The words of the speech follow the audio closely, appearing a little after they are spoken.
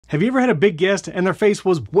Have you ever had a big guest and their face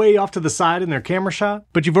was way off to the side in their camera shot,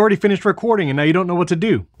 but you've already finished recording and now you don't know what to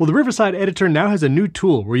do? Well, the Riverside editor now has a new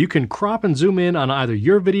tool where you can crop and zoom in on either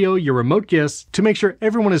your video, your remote guests, to make sure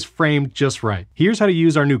everyone is framed just right. Here's how to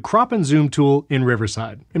use our new crop and zoom tool in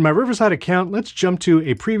Riverside. In my Riverside account, let's jump to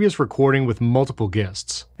a previous recording with multiple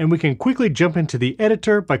guests. And we can quickly jump into the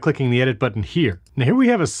editor by clicking the edit button here. Now here we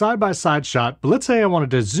have a side-by-side shot, but let's say I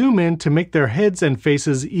wanted to zoom in to make their heads and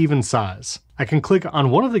faces even size. I can click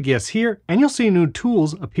on one of the guests here and you'll see new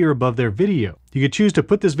tools appear above their video. You could choose to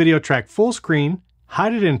put this video track full screen,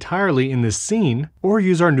 hide it entirely in this scene, or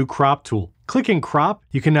use our new crop tool. Clicking crop,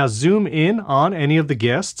 you can now zoom in on any of the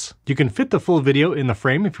guests. You can fit the full video in the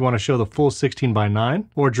frame if you want to show the full 16:9,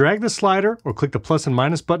 or drag the slider or click the plus and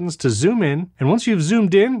minus buttons to zoom in. And once you've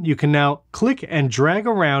zoomed in, you can now click and drag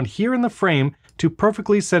around here in the frame to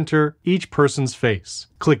perfectly center each person's face.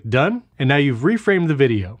 Click done, and now you've reframed the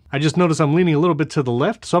video. I just noticed I'm leaning a little bit to the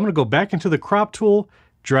left, so I'm gonna go back into the crop tool,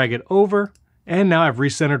 drag it over, and now I've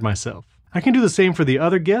recentered myself. I can do the same for the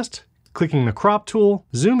other guest, clicking the crop tool,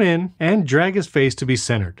 zoom in, and drag his face to be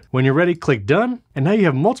centered. When you're ready, click done, and now you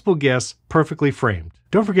have multiple guests perfectly framed.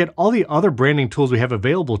 Don't forget all the other branding tools we have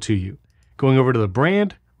available to you. Going over to the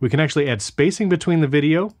brand, we can actually add spacing between the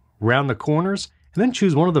video, round the corners, and then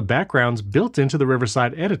choose one of the backgrounds built into the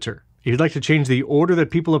Riverside editor. If you'd like to change the order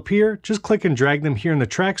that people appear, just click and drag them here in the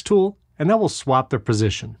tracks tool, and that will swap their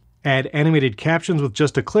position. Add animated captions with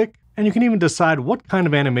just a click, and you can even decide what kind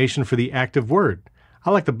of animation for the active word.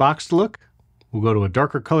 I like the boxed look. We'll go to a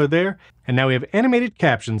darker color there, and now we have animated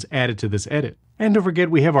captions added to this edit. And don't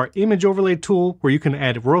forget, we have our image overlay tool where you can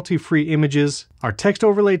add royalty-free images, our text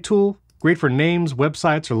overlay tool, great for names,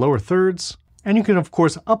 websites, or lower thirds. And you can, of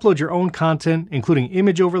course, upload your own content, including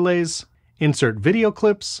image overlays, insert video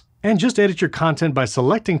clips, and just edit your content by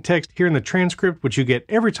selecting text here in the transcript, which you get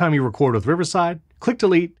every time you record with Riverside. Click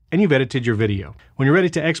delete, and you've edited your video. When you're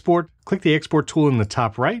ready to export, click the export tool in the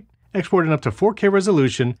top right, export it up to 4K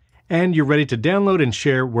resolution, and you're ready to download and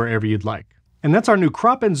share wherever you'd like. And that's our new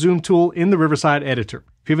crop and zoom tool in the Riverside editor.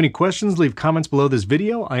 If you have any questions, leave comments below this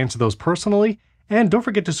video. I answer those personally. And don't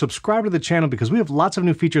forget to subscribe to the channel because we have lots of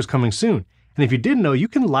new features coming soon. And if you didn't know, you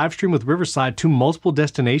can live stream with Riverside to multiple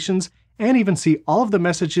destinations and even see all of the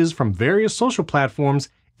messages from various social platforms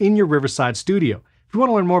in your Riverside studio. If you want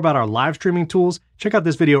to learn more about our live streaming tools, check out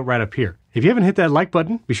this video right up here. If you haven't hit that like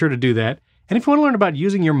button, be sure to do that. And if you want to learn about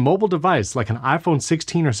using your mobile device like an iPhone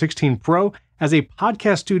 16 or 16 Pro as a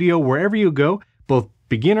podcast studio wherever you go, both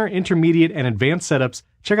beginner, intermediate, and advanced setups,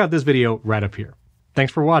 check out this video right up here.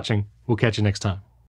 Thanks for watching. We'll catch you next time.